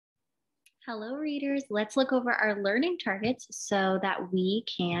Hello, readers. Let's look over our learning targets so that we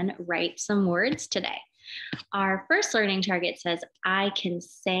can write some words today. Our first learning target says, I can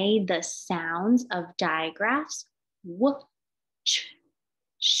say the sounds of digraphs, w, ch,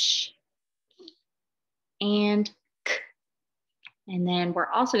 sh, and k. And then we're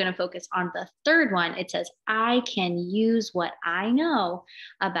also going to focus on the third one. It says, I can use what I know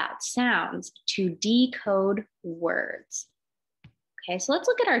about sounds to decode words. Okay, so let's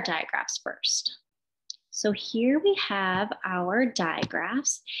look at our digraphs first. So here we have our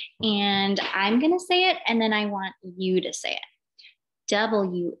digraphs, and I'm going to say it, and then I want you to say it.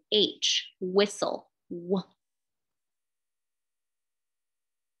 W-H, whistle, w.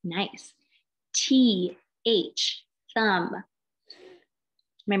 Nice. T-H, thumb.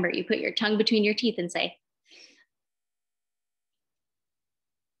 Remember, you put your tongue between your teeth and say.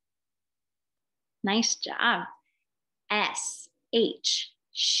 Nice job. S-H,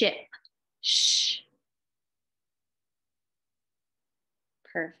 ship, sh.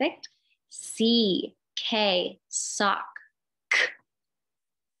 Perfect. C-K, sock, k.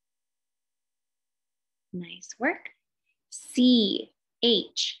 Nice work.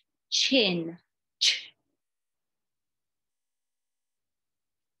 C-H, chin, ch.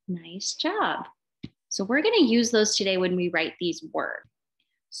 Nice job. So we're going to use those today when we write these words.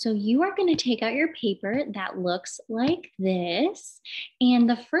 So you are going to take out your paper that looks like this. And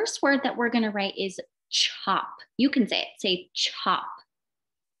the first word that we're going to write is chop. You can say it. Say chop.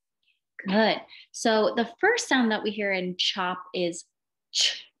 Good. So the first sound that we hear in chop is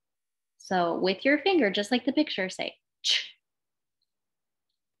ch. So with your finger, just like the picture, say ch.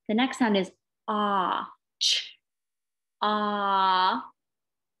 The next sound is ah, ch, ah.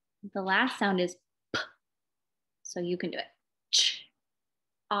 The last sound is p. So you can do it. Ch,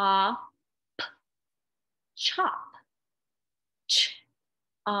 ah, p. Chop. Ch,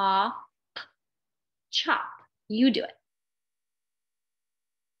 ah, p. Chop. You do it.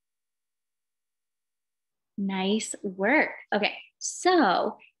 Nice work. Okay,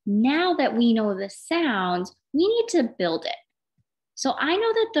 so now that we know the sounds, we need to build it. So I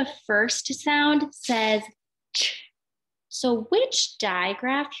know that the first sound says ch. So which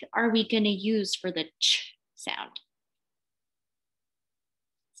digraph are we going to use for the ch sound?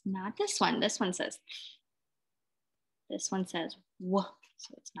 It's not this one. This one says w.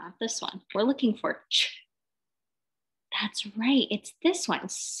 So it's not this one. We're looking for ch. That's right. It's this one,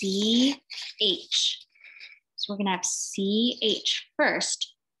 C-H. So we're going to have C-H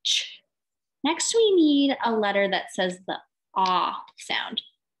first. Ch. Next, we need a letter that says the ah sound.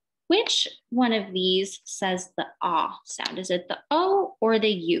 Which one of these says the ah sound? Is it the O or the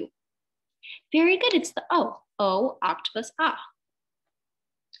U? Very good, it's the O. O, octopus, ah.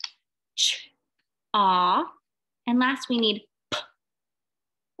 Ch, ah. And last we need p.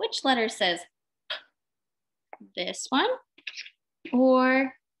 Which letter says p? This one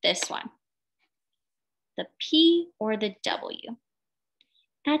or this one? The P or the W?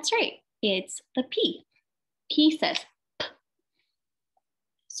 That's right, it's the P. P says p.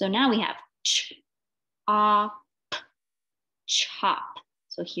 So now we have ch, ah, p, chop.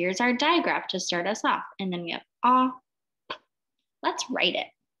 So here's our digraph to start us off. And then we have ah, p. Let's write it.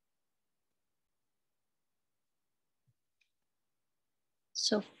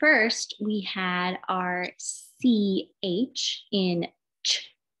 So first we had our CH in ch.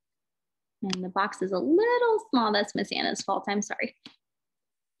 And the box is a little small. That's Miss Anna's fault. I'm sorry.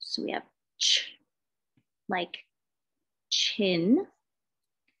 So we have ch, like chin.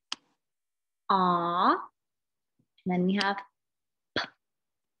 Ah, and then we have p,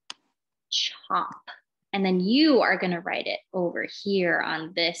 chop. And then you are going to write it over here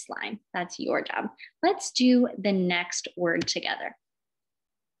on this line. That's your job. Let's do the next word together.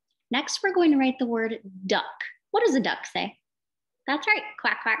 Next, we're going to write the word duck. What does a duck say? That's right,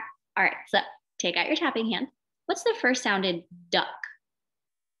 quack, quack. All right, so take out your tapping hand. What's the first sound in duck?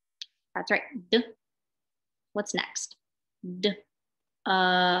 That's right, d. What's next? D,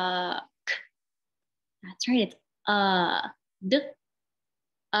 k. That's right, it's d.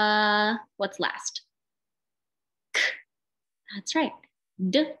 What's last? K. That's right,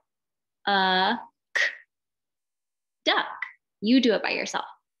 d, k. Duck. You do it by yourself.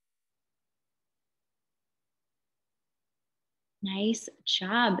 Nice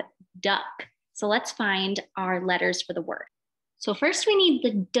job, duck. So let's find our letters for the word. So first we need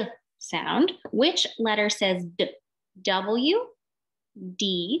the D sound. Which letter says D? W,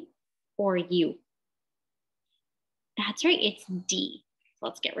 D, or U? That's right, it's D. So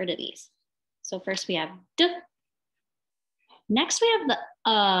let's get rid of these. So first we have D. Next we have the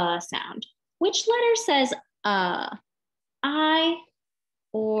sound. Which letter says I,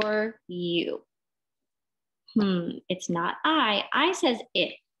 or U? It's not I. I says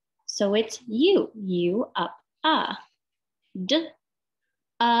it. So it's you. U up, D,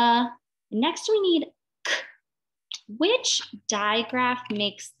 next we need K. Which digraph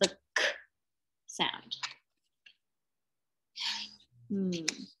makes the K sound?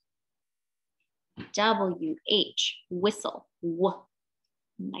 WH, whistle, W.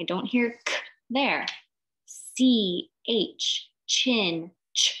 I don't hear K there. CH, chin,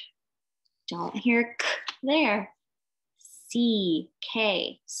 Ch. Don't hear K there.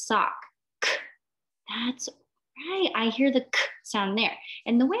 CK, sock, K. That's right. I hear the K sound there.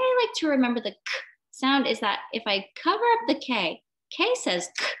 And the way I like to remember the K sound is that if I cover up the K, K says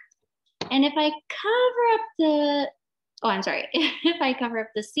K. And if I cover up the, if I cover up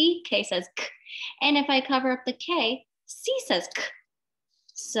the C, K says K. And if I cover up the K, C says K.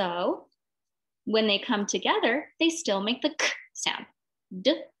 So when they come together, they still make the K sound.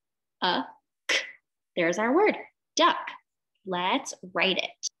 D, K. There's our word, duck. Let's write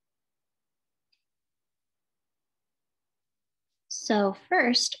it. So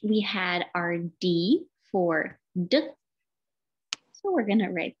first we had our D for D. So we're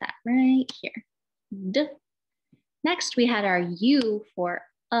gonna write that right here, D. Next we had our U for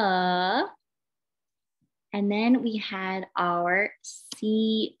And then we had our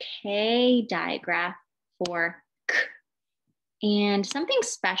CK digraph for K. And something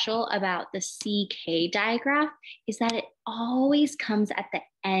special about the CK digraph is that it always comes at the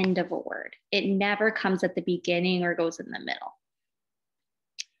end of a word. It never comes at the beginning or goes in the middle.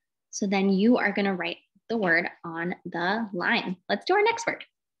 So then you are gonna write the word on the line. Let's do our next word.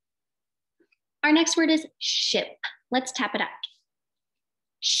 Our next word is ship. Let's tap it out.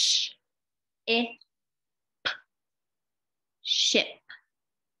 Sh, I, p. Ship.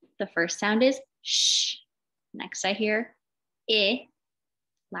 The first sound is sh. Next I hear I.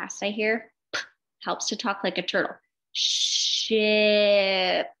 Last I hear p. Helps to talk like a turtle.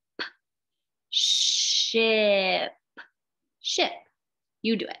 Ship. Ship. Ship.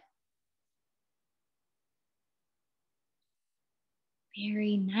 You do it.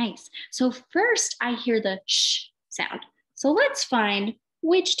 Very nice. So first I hear the sh sound. So let's find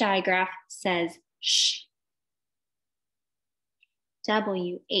which digraph says sh.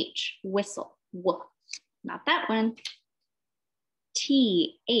 WH, whistle, W. Not that one.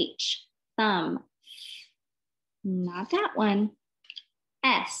 TH, thumb. Not that one.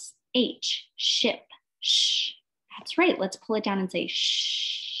 SH, ship, sh. That's right. Let's pull it down and say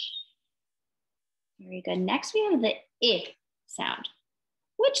shh. Very good. Next we have the I sound.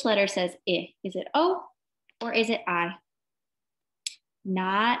 Which letter says I? Is it O or is it I?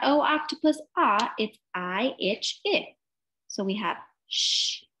 Not O octopus ah, it's I, itch, I. So we have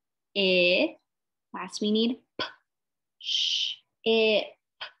sh, I. Last we need p, sh, I,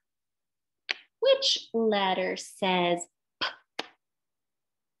 p. Which letter says p?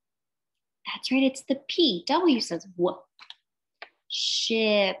 That's right, it's the P. W says W.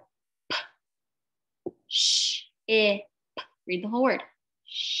 Ship, sh, I, p. Read the whole word.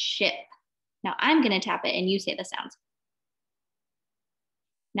 Ship. Now I'm gonna tap it and you say the sounds.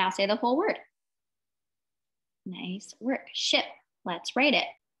 Now say the whole word. Nice work, ship. Let's write it.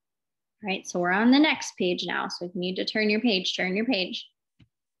 All right, so we're on the next page now. So if you need to turn your page.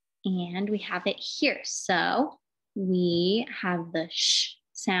 And we have it here. So we have the sh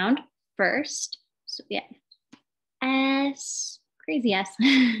sound first. So we have S, crazy S,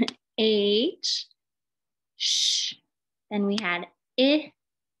 H, sh. Then we had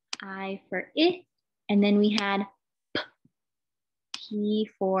I for I. And then we had P, P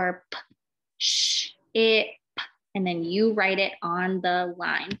for P, sh, I, P. And then you write it on the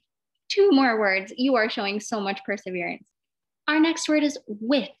line. 2 more words. You are showing so much perseverance. Our next word is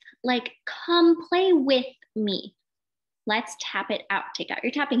with, like come play with me. Let's tap it out. Take out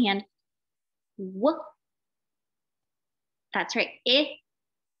your tapping hand. W. That's right. I.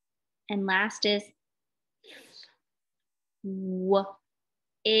 And last is w.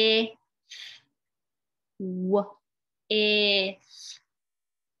 I. W. I.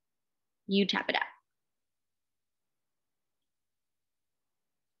 You tap it out.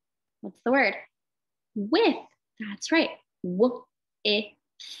 What's the word? With. That's right. W. I.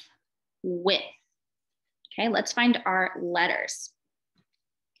 With. Okay, let's find our letters.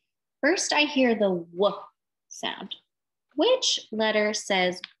 First, I hear the W sound. Which letter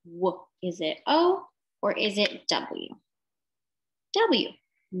says W? Is it O or is it W? W.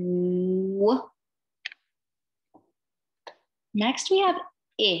 W. Next, we have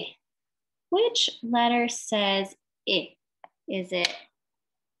I. Which letter says I? Is it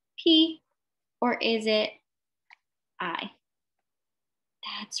P or is it I?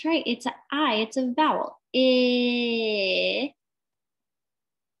 That's right. It's an I. It's a vowel. I.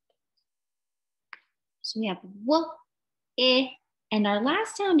 So we have w, I, and our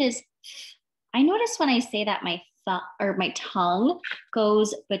last sound is. I notice when I say that my tongue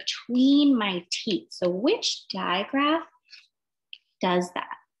goes between my teeth. So which digraph does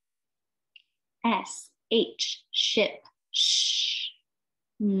that? S, H, ship, sh.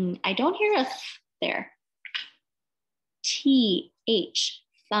 I don't hear a th there. T, H,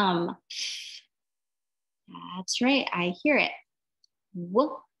 thumb. That's right, I hear it.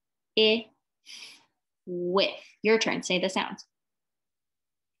 W, I, with. Your turn, say the sounds.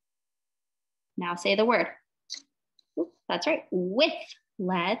 Now say the word. That's right, with.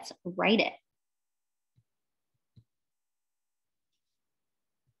 Let's write it.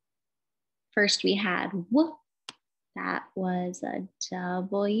 First we had w, that was a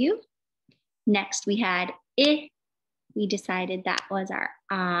W. Next we had I, we decided that was our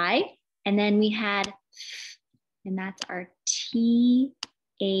I. And then we had, and that's our TH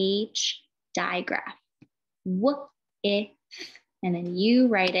digraph. W, I, and then you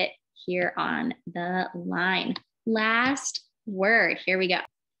write it here on the line. Last word, here we go.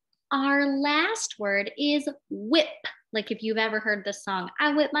 Our last word is whip. Like if you've ever heard the song,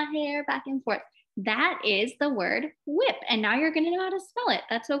 I whip my hair back and forth. That is the word whip. And now you're gonna know how to spell it.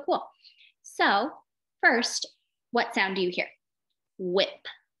 That's so cool. So first, what sound do you hear? Whip.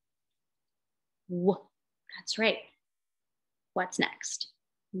 W. That's right. What's next?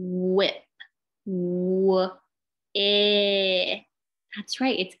 Whip. W. I. That's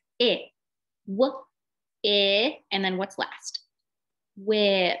right. It's I. W. I. And then what's last?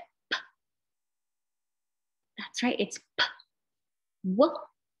 Whip. That's right. It's p. W.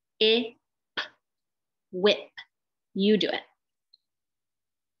 I. P. Whip. You do it.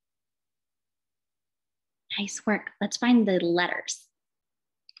 Nice work. Let's find the letters.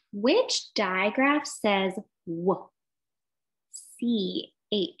 Which digraph says w? C,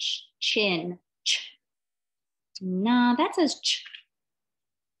 H, chin, ch. No, that says ch.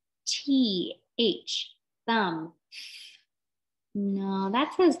 T, H, thumb. No,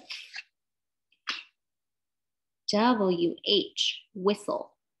 that says W, H,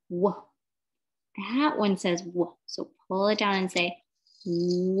 whistle, w. That one says w. So pull it down and say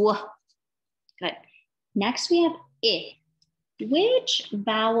w. Good. Next we have I. Which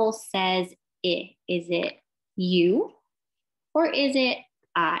vowel says I? Is it U or is it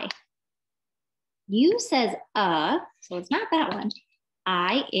I? U says so it's not that one.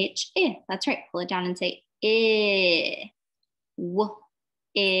 I, itch, I. That's right. Pull it down and say I. W,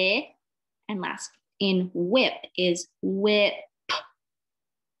 I. And last in whip is whip.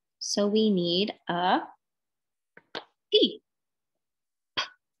 So we need a P. P.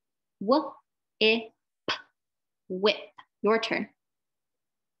 W, I, P. Whip. Your turn.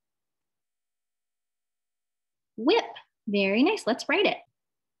 Whip. Very nice. Let's write it.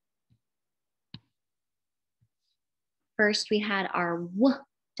 First, we had our W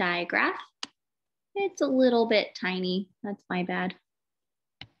digraph. It's a little bit tiny. That's my bad.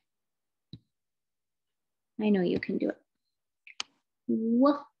 I know you can do it.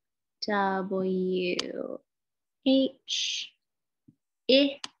 W, W, H,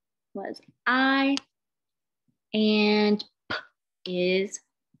 I was I, and P is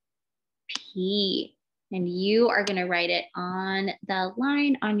P. And you are gonna write it on the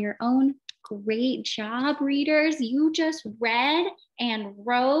line on your own. Great job, readers. You just read and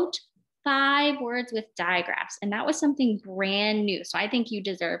wrote 5 words with digraphs, and that was something brand new. So I think you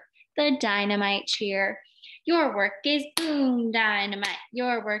deserve the dynamite cheer. Your work is boom, dynamite.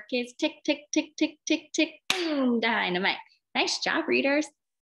 Your work is tick, tick, tick, tick, tick, tick, boom, dynamite. Nice job, readers.